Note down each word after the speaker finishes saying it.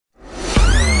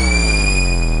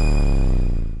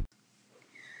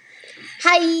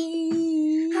Hi!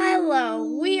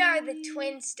 Hello, we are the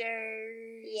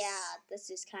Twinsters. Yeah, this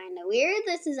is kind of weird.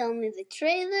 This is only the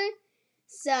trailer.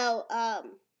 So,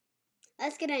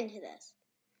 let's get into this.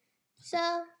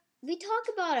 So, we talk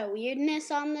about a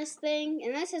weirdness on this thing,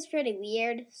 and this is pretty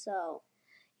weird, so...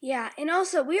 Yeah, and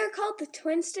also, we are called the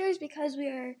Twinsters because we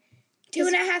are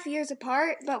 2.5 years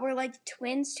apart, but we're like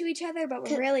twins to each other, but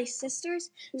we're really sisters.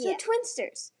 So, Yeah.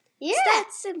 Twinsters. Yeah. It's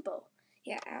that simple.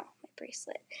 Yeah, ow, my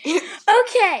bracelet.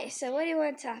 Okay, so what do you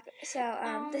want to talk about?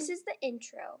 So, this is the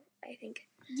intro, I think.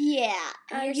 Yeah.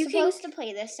 You're you supposed to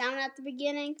play this sound at the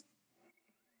beginning.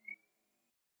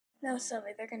 No,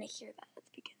 Sylvie, they're going to hear that at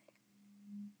the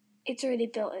beginning. It's already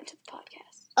built into the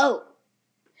podcast. Oh.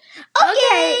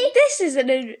 Okay, this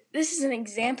is an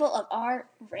example of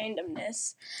our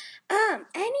randomness.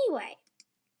 Anyway,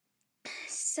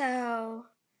 so,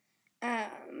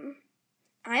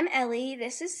 I'm Ellie.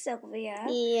 This is Sylvia.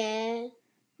 Yeah.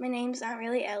 My name's not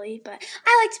really Ellie, but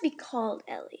I like to be called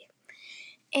Ellie.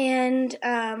 And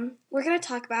we're gonna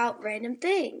talk about random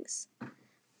things.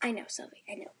 I know, Sylvie.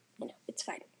 I know. It's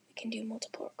fine. We can do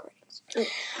multiple recordings.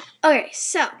 Okay,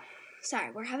 so.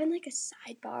 Sorry, we're having like a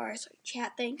sidebar sort of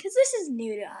chat thing because this is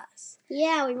new to us.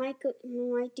 Yeah, we might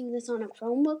do this on a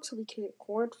Chromebook so we can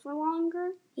record for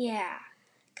longer. Yeah,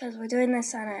 because we're doing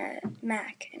this on a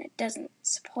Mac and it doesn't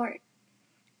support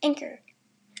Anchor.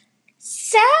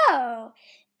 So,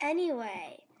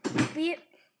 anyway, really?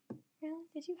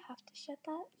 Did you have to shut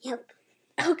that? Yep.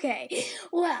 Okay.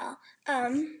 Well,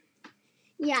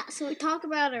 Yeah, so we talk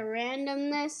about our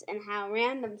randomness and how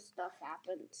random stuff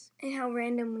happens. and how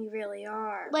random we really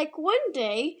are. Like one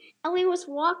day, Ellie was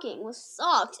walking with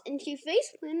socks and she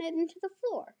face planted into the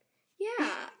floor.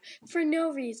 Yeah, for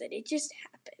no reason. It just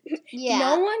happened. Yeah.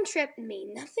 No one tripped me.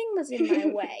 Nothing was in my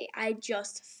way. I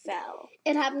just fell.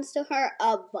 It happens to her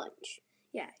a bunch.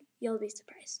 Yeah, you'll be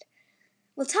surprised.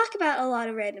 We'll talk about a lot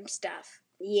of random stuff.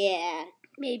 Yeah.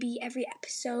 Maybe every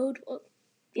episode will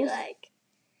be like,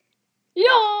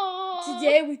 Yo!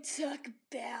 today we talk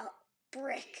about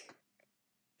brick.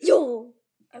 Yo!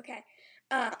 Okay.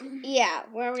 Yeah,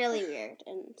 we're really weird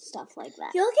and stuff like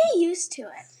that. You'll get used to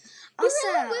it. Also,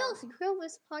 You really will if you grow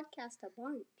this podcast a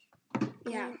bunch.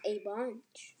 Yeah. And a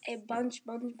bunch. A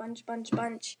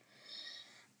bunch.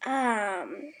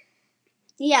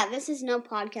 Yeah, this is no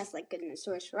podcast like Goodness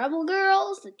Source Rebel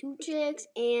Girls, The Two Chicks,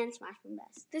 and Smash and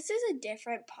Best. This is a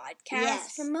different podcast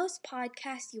Yes. from most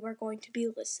podcasts you are going to be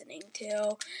listening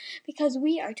to because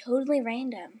we are totally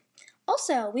random.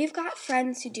 Also, we've got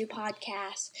friends who do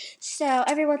podcasts, so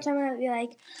every once in a while we'll be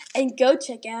like, and go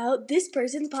check out this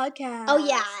person's podcast. Oh,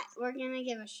 yeah, we're going to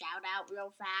give a shout out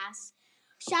real fast.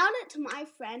 Shout out to my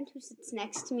friend who sits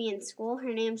next to me in school.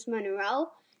 Her name's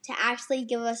Monroe, to actually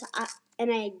give us an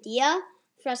idea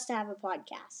for us to have a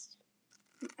podcast.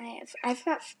 I've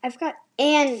got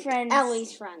and friends.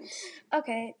 Ellie's friends.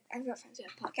 Okay, I've got friends who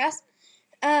have podcasts.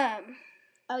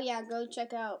 Oh yeah, go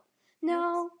check out.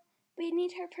 No, we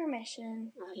need her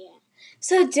permission. Oh yeah.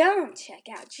 So don't check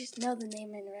out. Just know the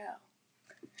name Monroe.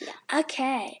 Yeah.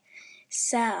 Okay.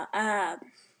 So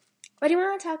what do you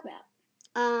want to talk about?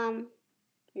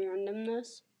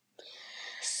 Randomness.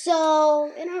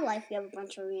 So, in our life, we have a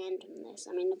bunch of randomness.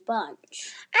 I mean, a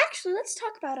bunch. Actually, let's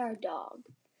talk about our dog.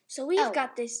 So we've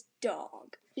got this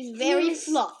dog. He's very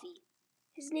fluffy.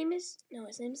 His name's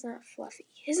not Fluffy.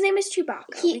 His name is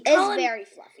Chewbacca. He is very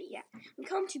fluffy. Yeah. We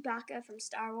call him Chewbacca from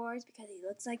Star Wars because he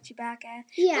looks like Chewbacca.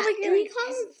 Yeah, and we call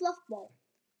him Fluffball.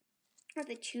 Or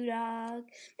the Chew dog.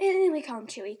 And we call him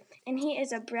Chewy. And he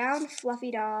is a brown, fluffy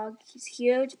dog. He's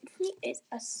huge. He is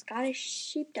a Scottish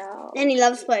sheepdog. And he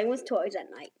loves playing with toys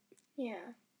at night.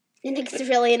 Yeah. And it's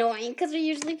really annoying because we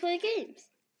usually play games.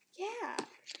 Yeah.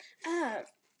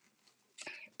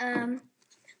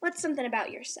 What's something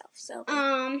about yourself? So.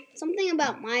 Something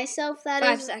about myself that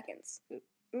 5 is seconds.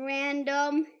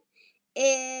 Random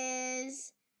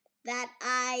is that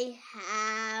I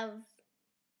have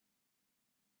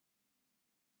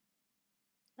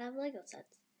Lego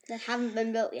sets that haven't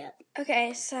been built yet.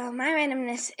 Okay, so my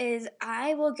randomness is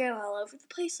I will go all over the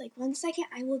place. Like 1 second,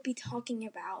 I will be talking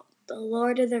about the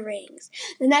Lord of the Rings.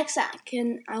 The next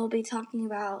second, I will be talking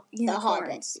about unicorns. The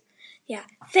Hobbits. Yeah.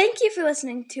 Thank you for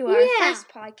listening to our first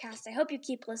podcast. I hope you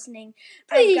keep listening.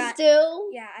 Please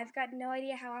do. Yeah, I've got no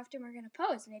idea how often we're going to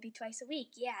post. Maybe twice a week.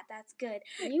 Yeah, that's good.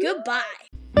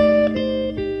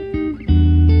 Goodbye.